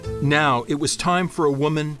Now it was time for a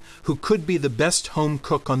woman who could be the best home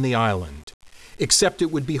cook on the island, except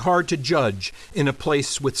it would be hard to judge in a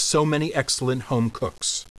place with so many excellent home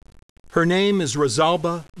cooks. Her name is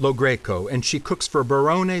Rosalba Greco, and she cooks for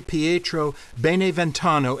Barone Pietro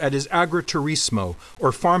Beneventano at his agriturismo,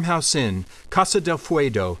 or farmhouse inn, Casa del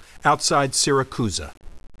Fuego, outside Siracusa.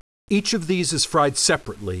 Each of these is fried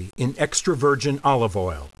separately in extra virgin olive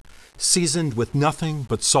oil, seasoned with nothing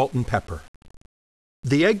but salt and pepper.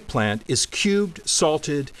 The eggplant is cubed,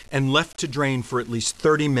 salted, and left to drain for at least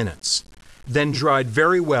 30 minutes, then dried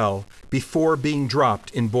very well before being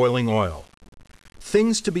dropped in boiling oil.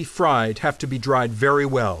 Things to be fried have to be dried very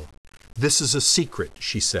well. This is a secret,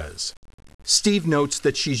 she says. Steve notes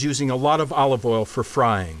that she's using a lot of olive oil for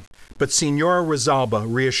frying, but Signora Rosalba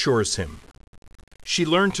reassures him. She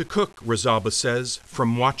learned to cook, Rosalba says,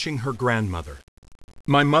 from watching her grandmother.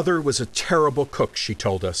 My mother was a terrible cook, she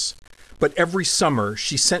told us, but every summer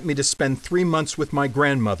she sent me to spend 3 months with my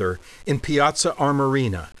grandmother in Piazza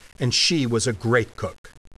Armerina, and she was a great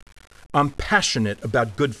cook. I'm passionate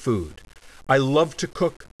about good food. I love to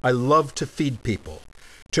cook. I love to feed people.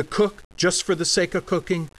 To cook just for the sake of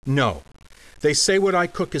cooking? No. They say what I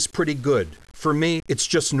cook is pretty good. For me, it's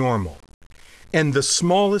just normal. And the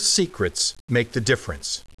smallest secrets make the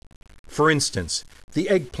difference. For instance, the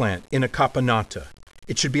eggplant in a caponata.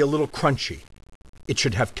 It should be a little crunchy. It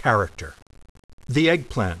should have character. The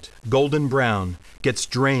eggplant, golden brown, gets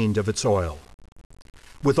drained of its oil.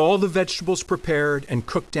 With all the vegetables prepared and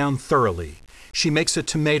cooked down thoroughly, she makes a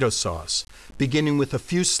tomato sauce, beginning with a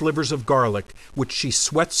few slivers of garlic, which she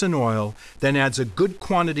sweats in oil, then adds a good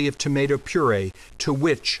quantity of tomato puree, to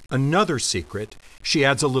which, another secret, she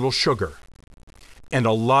adds a little sugar, and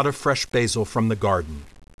a lot of fresh basil from the garden.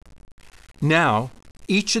 Now,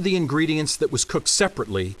 each of the ingredients that was cooked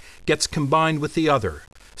separately gets combined with the other,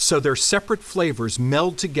 so their separate flavors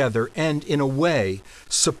meld together and, in a way,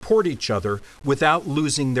 support each other without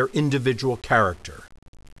losing their individual character.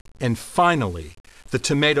 And finally, the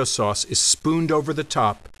tomato sauce is spooned over the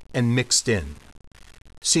top and mixed in.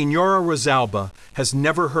 Signora Rosalba has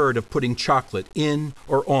never heard of putting chocolate in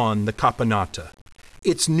or on the caponata.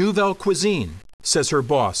 It's nouvelle cuisine, says her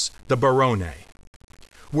boss, the Barone.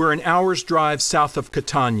 We're an hour's drive south of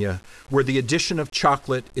Catania, where the addition of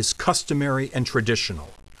chocolate is customary and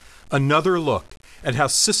traditional. Another look at how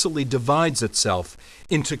Sicily divides itself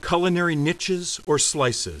into culinary niches or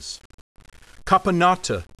slices.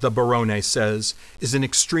 Caponata, the Barone says, is an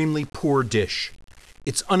extremely poor dish.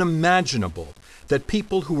 It's unimaginable that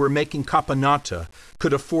people who were making caponata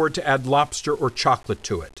could afford to add lobster or chocolate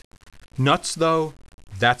to it. Nuts, though,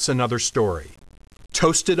 that's another story.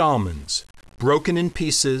 Toasted almonds, broken in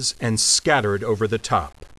pieces and scattered over the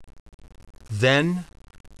top. Then,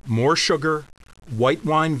 more sugar, white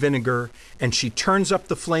wine vinegar, and she turns up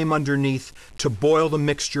the flame underneath to boil the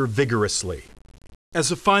mixture vigorously.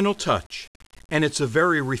 As a final touch, and it's a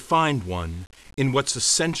very refined one, in what's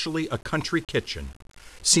essentially a country kitchen,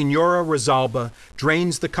 Signora Rosalba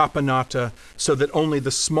drains the caponata so that only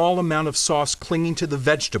the small amount of sauce clinging to the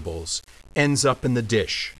vegetables ends up in the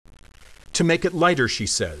dish. To make it lighter, she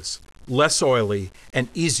says, less oily, and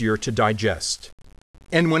easier to digest.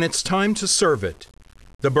 And when it's time to serve it,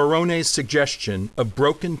 the Barone's suggestion of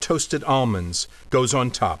broken toasted almonds goes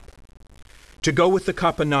on top. To go with the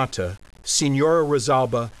caponata, Signora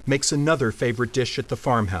Rosalba makes another favorite dish at the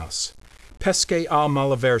farmhouse, pesche al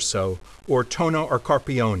malaverso, or tonno or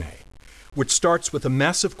carpione, which starts with a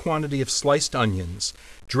massive quantity of sliced onions,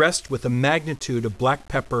 dressed with a magnitude of black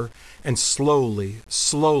pepper, and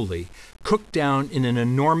slowly cooked down in an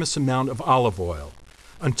enormous amount of olive oil,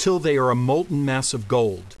 until they are a molten mass of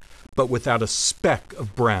gold, but without a speck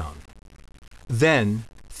of brown. Then,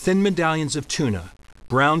 thin medallions of tuna,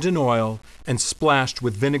 browned in oil and splashed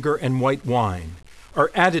with vinegar and white wine,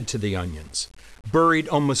 are added to the onions, buried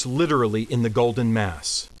almost literally in the golden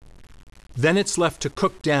mass. Then it's left to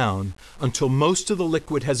cook down until most of the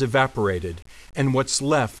liquid has evaporated, and what's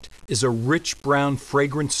left is a rich brown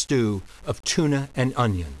fragrant stew of tuna and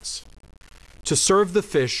onions. To serve the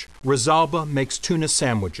fish, Rosalba makes tuna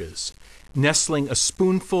sandwiches, nestling a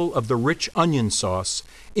spoonful of the rich onion sauce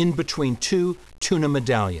in between 2 tuna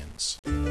medallions.